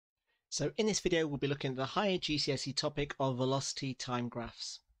So in this video, we'll be looking at the higher GCSE topic of velocity time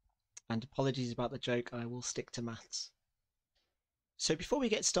graphs. And apologies about the joke, I will stick to maths. So before we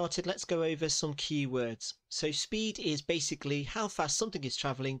get started, let's go over some key words. So speed is basically how fast something is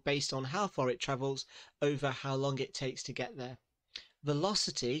traveling based on how far it travels over how long it takes to get there.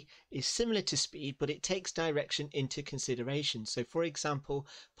 Velocity is similar to speed, but it takes direction into consideration. So for example,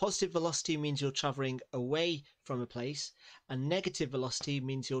 positive velocity means you're traveling away from a place, and negative velocity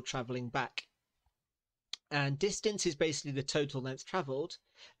means you're traveling back. And distance is basically the total length traveled,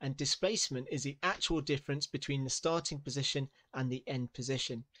 and displacement is the actual difference between the starting position and the end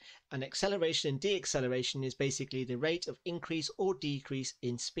position. And acceleration and deacceleration is basically the rate of increase or decrease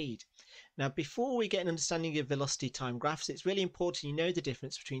in speed. Now, before we get an understanding of velocity time graphs, it's really important you know the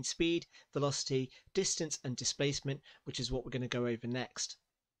difference between speed, velocity, distance, and displacement, which is what we're going to go over next.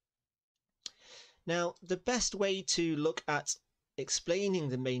 Now, the best way to look at explaining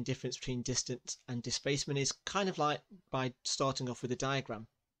the main difference between distance and displacement is kind of like by starting off with a diagram.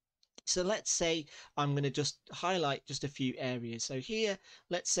 So let's say I'm going to just highlight just a few areas. So here,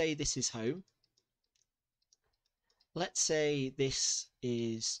 let's say this is home. Let's say this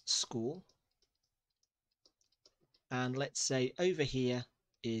is school. And let's say over here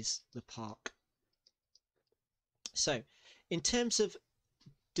is the park. So in terms of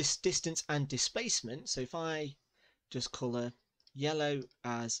distance and displacement, so if I just colour yellow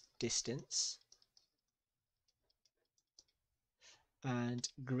as distance and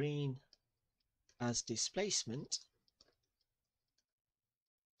green as displacement,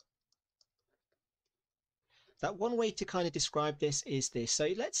 that one way to kind of describe this is this. So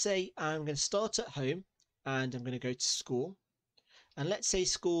let's say I'm going to start at home and I'm going to go to school, and let's say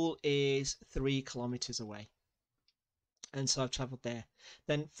school is 3 kilometers away, and so I've traveled there.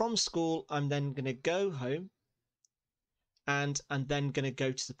 Then from school I'm then going to go home and I'm then going to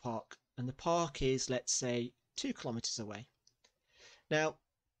go to the park, and the park is, let's say, 2 kilometers away. Now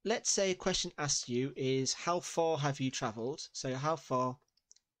let's say a question asked you is how far have you traveled? So how far,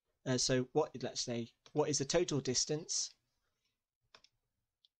 let's say what is the total distance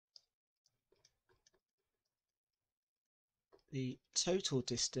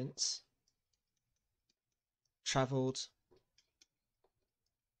traveled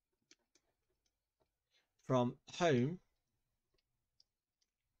from home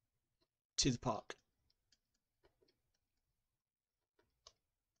to the park.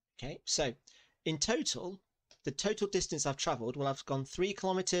 Okay, so in total, the total distance I've traveled, well, I've gone 3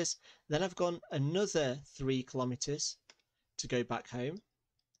 kilometers, then I've gone another 3 kilometers to go back home,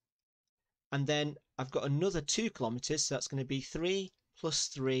 and then I've got another 2 kilometers, so that's going to be 3 plus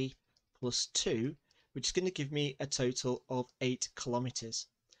 3 plus 2, which is going to give me a total of 8 kilometers.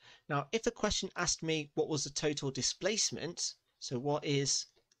 Now, if the question asked me what was the total displacement, so what is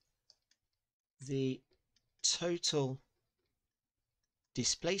the total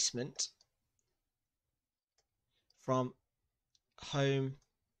displacement from home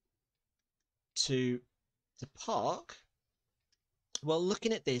to the park, well,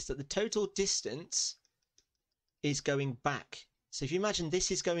 looking at this, that the total distance is going back. So if you imagine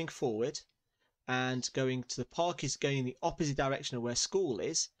this is going forward and going to the park is going in the opposite direction of where school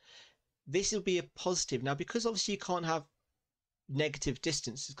is, this will be a positive. Now, because obviously you can't have negative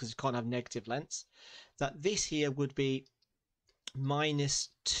distances because you can't have negative lengths, that this here would be minus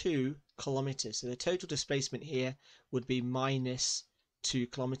 2 kilometers. So the total displacement here would be minus 2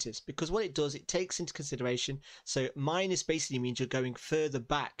 kilometers, because what it does, it takes into consideration, so minus basically means you're going further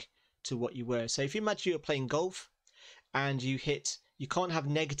back to what you were. So if you imagine you're playing golf and you can't have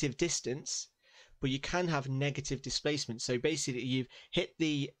negative distance, but you can have negative displacement. So basically you've hit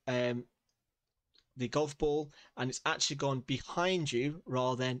the golf ball and it's actually gone behind you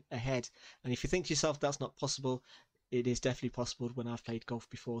rather than ahead. And if you think to yourself that's not possible, it is definitely possible when I've played golf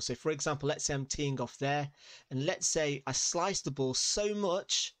before. So for example, let's say I'm teeing off there, and let's say I slice the ball so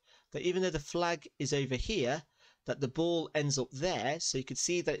much that even though the flag is over here, that the ball ends up there, so you can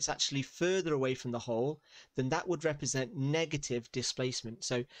see that it's actually further away from the hole, then that would represent negative displacement.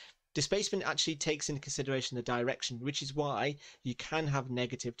 So displacement actually takes into consideration the direction, which is why you can have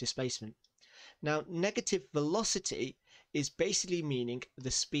negative displacement. Now, negative velocity is basically meaning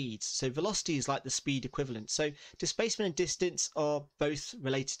the speeds. So velocity is like the speed equivalent. So displacement and distance are both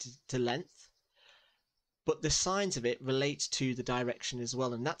related to length, but the signs of it relate to the direction as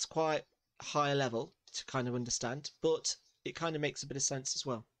well. And that's quite high level to kind of understand, but it kind of makes a bit of sense as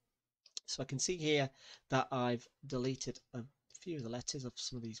well. So I can see here that I've deleted a few of the letters of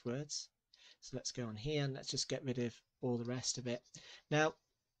some of these words. So let's go on here and let's just get rid of all the rest of it. Now,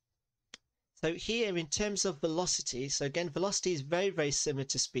 So here in terms of velocity, so again, velocity is very, very similar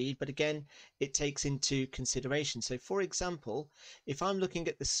to speed, but again, it takes into consideration. So for example, if I'm looking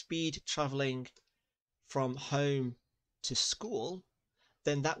at the speed traveling from home to school,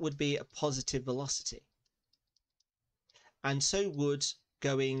 then that would be a positive velocity. And so would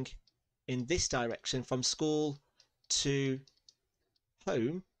going in this direction from school to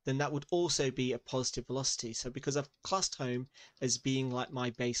home, then that would also be a positive velocity. So because I've classed home as being like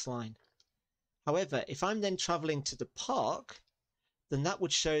my baseline. However, if I'm then traveling to the park, then that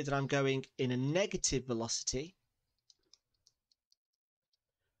would show that I'm going in a negative velocity.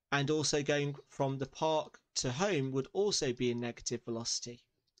 And also going from the park to home would also be a negative velocity.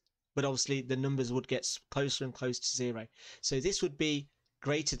 But obviously the numbers would get closer and closer to zero. So this would be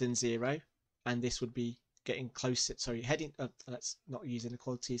greater than zero, and this would be getting closer. Sorry, heading. Let's not use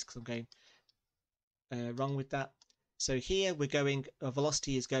inequalities because I'm going wrong with that. So here we're going, a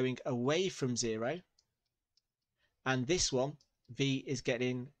velocity is going away from zero, and this one, v, is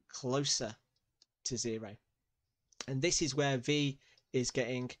getting closer to zero. And this is where v is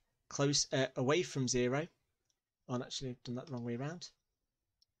getting close away from zero. Oh, actually, I've done that the wrong way around.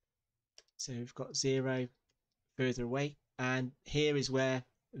 So we've got zero further away, and here is where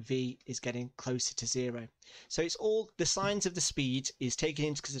v is getting closer to zero. So it's all the signs of the speed is taken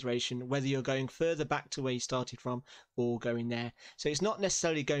into consideration whether you're going further back to where you started from or going there. So it's not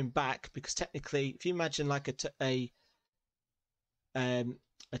necessarily going back, because technically if you imagine like a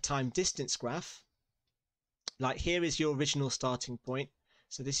time distance graph, like here is your original starting point,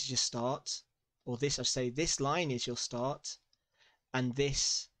 so this is your start, or this, I say this line is your start, and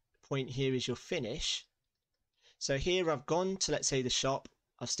this point here is your finish. So here I've gone to, let's say, the shop,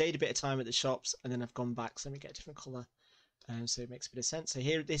 I've stayed a bit of time at the shops, and then I've gone back. So let me get a different color, so it makes a bit of sense. So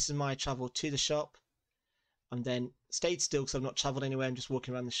here, this is my travel to the shop, and then stayed still because I've not traveled anywhere, I'm just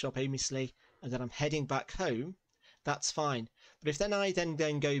walking around the shop aimlessly, and then I'm heading back home. That's fine. But if then I then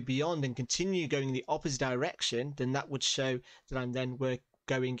go beyond and continue going the opposite direction, then that would show that I'm then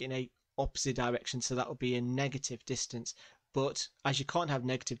going in a opposite direction, so that would be a negative distance. But as you can't have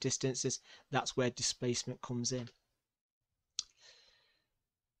negative distances, that's where displacement comes in.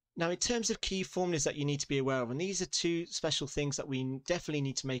 Now, in terms of key formulas that you need to be aware of, and these are two special things that we definitely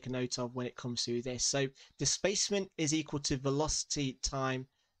need to make a note of when it comes to this. So displacement is equal to velocity time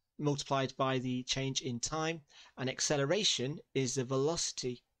multiplied by the change in time, and acceleration is the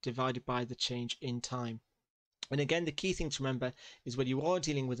velocity divided by the change in time. And again, the key thing to remember is when you are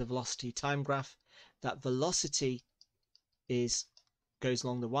dealing with a velocity time graph, that velocity goes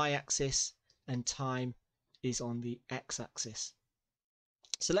along the y-axis and time is on the x-axis.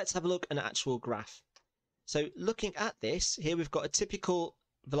 So let's have a look at an actual graph. So looking at this, here we've got a typical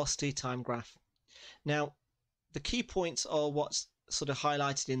velocity time graph. Now, the key points are what's sort of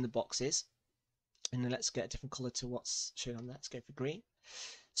highlighted in the boxes. And then let's get a different color to what's shown on there. Let's go for green.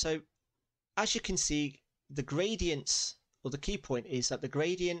 So as you can see, the gradients, or the key point is that the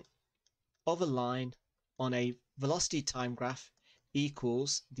gradient of a line on a velocity time graph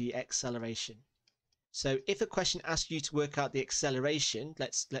equals the acceleration. So if a question asks you to work out the acceleration,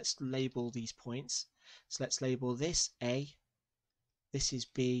 let's label these points. So let's label this A, this is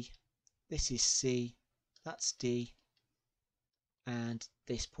B, this is C, that's D, and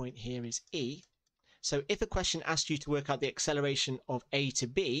this point here is E. So if a question asks you to work out the acceleration of A to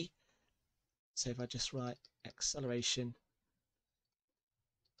B, so if I just write acceleration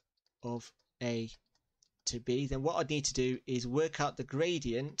of A to B, then what I'd need to do is work out the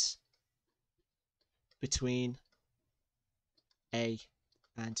gradient between A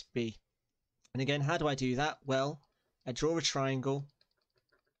and B. And again, how do I do that? Well, I draw a triangle,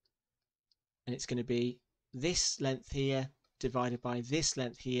 and it's going to be this length here divided by this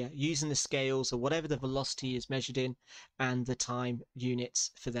length here, using the scales or whatever the velocity is measured in and the time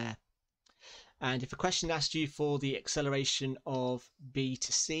units for there. And if a question asked you for the acceleration of B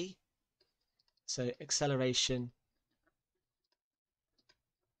to C, so acceleration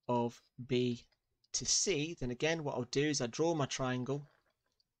of B to C, then again what I'll do is I draw my triangle,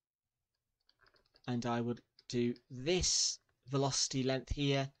 and I would do this velocity length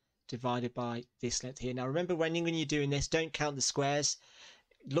here divided by this length here. Now remember, when you're doing this, don't count the squares,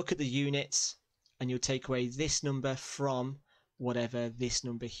 look at the units, and you'll take away this number from whatever this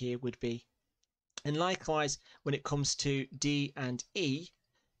number here would be. And likewise, when it comes to D and E,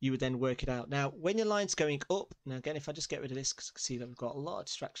 you would then work it out. Now when your line's going up, now again, if I just get rid of this, because you can see that we've got a lot of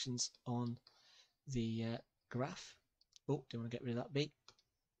distractions on the graph. Oh, don't want to get rid of that B.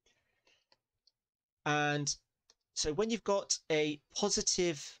 And so when you've got a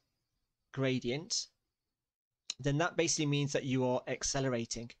positive gradient, then that basically means that you are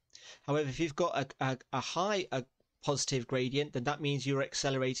accelerating. However, if you've got a positive gradient, then that means you're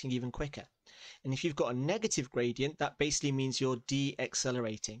accelerating even quicker. And if you've got a negative gradient, that basically means you're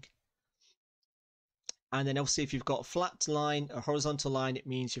de-accelerating. And then obviously if you've got a flat line, a horizontal line, it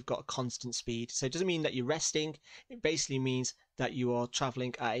means you've got a constant speed. So it doesn't mean that you're resting. It basically means that you are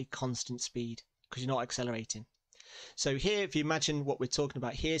traveling at a constant speed because you're not accelerating. So here, if you imagine what we're talking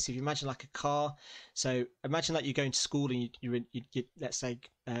about here, so if you imagine like a car, so imagine that you're going to school and you let's say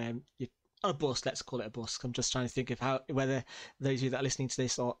you're on a bus, let's call it a bus. I'm just trying to think of whether those of you that are listening to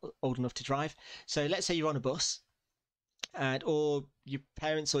this are old enough to drive. So let's say you're on a bus, and or your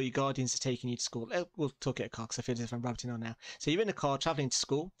parents or your guardians are taking you to school. We'll talk at a car because I feel as if I'm rabbiting on now. So you're in a car traveling to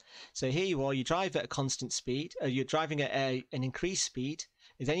school. So here you are, you drive at a constant speed, you're driving at an increased speed.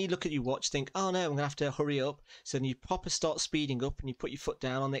 And then you look at your watch, think, oh no, I'm gonna have to hurry up. So then you proper start speeding up and you put your foot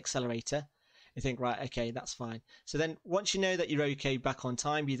down on the accelerator. You think, right, okay, that's fine. So then once you know that you're okay back on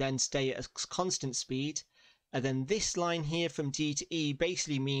time, you then stay at a constant speed. And then this line here from D to E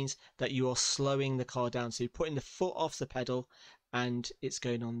basically means that you are slowing the car down. So you're putting the foot off the pedal and it's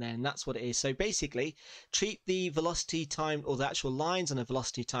going on there. And that's what it is. So basically, treat the velocity time or the actual lines on a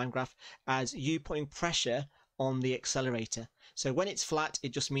velocity time graph as you putting pressure on the accelerator. So when it's flat,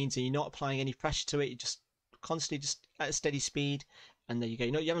 it just means that you're not applying any pressure to it. You're just constantly just at a steady speed. And there you go.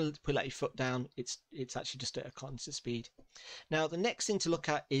 You haven't put your foot down. It's actually just at a constant speed. Now, the next thing to look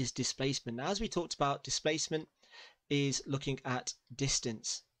at is displacement. Now, as we talked about, displacement is looking at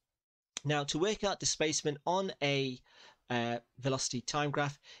distance. Now, to work out displacement on a velocity time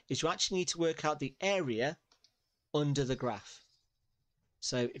graph is you actually need to work out the area under the graph.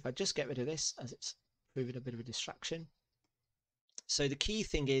 So if I just get rid of this, as it's proving a bit of a distraction. So the key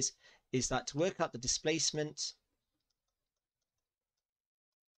thing is that to work out the displacement,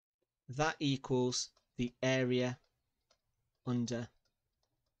 that equals the area under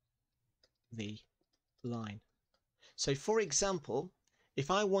the line. So for example,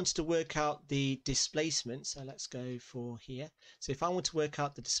 if I wanted to work out the displacement, so let's go for here. So if I want to work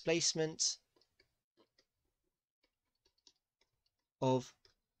out the displacement of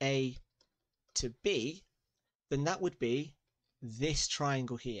A to B, then that would be this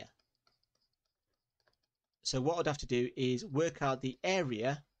triangle here. So what I'd have to do is work out the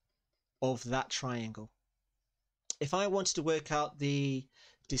area of that triangle. If I wanted to work out the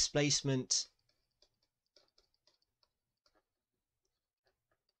displacement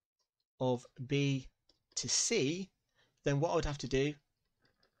of B to C, then what I would have to do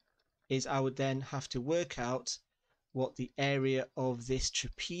is I would then have to work out what the area of this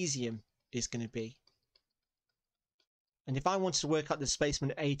trapezium is going to be. And if I wanted to work out the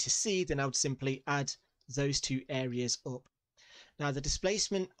displacement A to C, then I would simply add those two areas up. Now the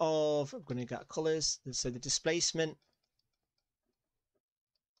displacement of, I'm going to get colors, so the displacement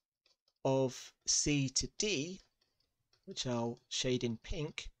of C to D, which I'll shade in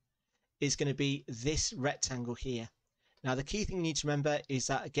pink, is going to be this rectangle here. Now the key thing you need to remember is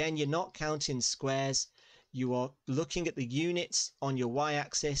that, again, you're not counting squares, you are looking at the units on your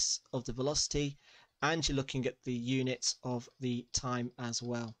y-axis of the velocity, and you're looking at the units of the time as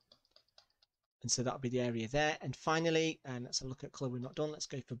well. And so that'll be the area there. And finally, and let's have a look at color we're not done, let's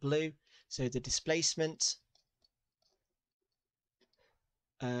go for blue. So the displacement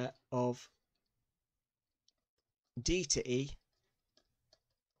of D to E,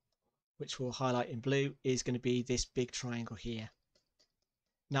 which we'll highlight in blue, is going to be this big triangle here.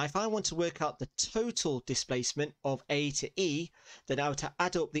 Now, if I want to work out the total displacement of A to E, then I have to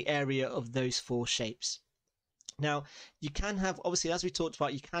add up the area of those four shapes. Now, you can have, obviously, as we talked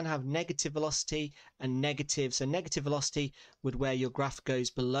about, you can have negative velocity and negative. So negative velocity would where your graph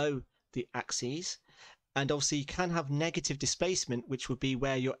goes below the axes. And obviously, you can have negative displacement, which would be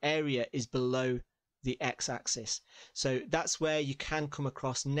where your area is below the x-axis. So that's where you can come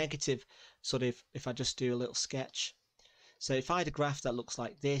across negative, sort of, if I just do a little sketch. So if I had a graph that looks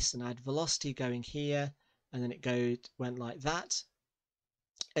like this, and I had velocity going here, and then it went like that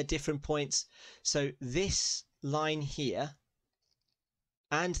at different points. So this line here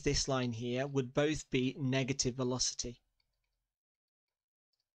and this line here would both be negative velocity.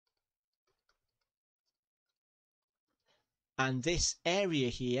 And this area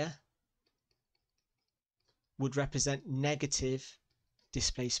here would represent negative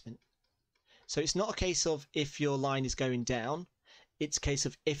displacement. So it's not a case of if your line is going down, it's a case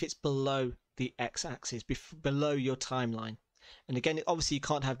of if it's below the x-axis, below your timeline. And again, obviously you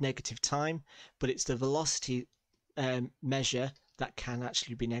can't have negative time, but it's the velocity measure that can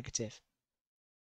actually be negative.